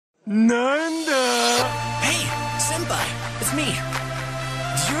Nanda! Hey, senpai, it's me.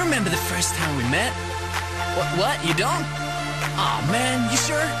 Do you remember the first time we met? What? You don't? Aw, man, you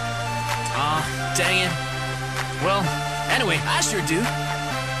sure? Aw, dang it. Well, anyway, I sure do.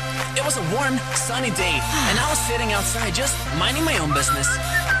 It was a warm, sunny day, and I was sitting outside just minding my own business.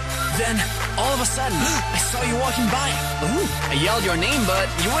 Then, all of a sudden, I saw you walking by. Ooh. I yelled your name, but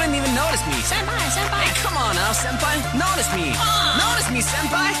you wouldn't even notice me. Senpai, senpai. Hey, come on now, senpai. Notice me. Notice me,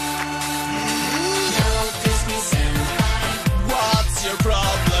 senpai. Notice me, senpai. What's your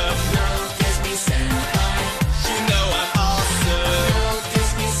problem?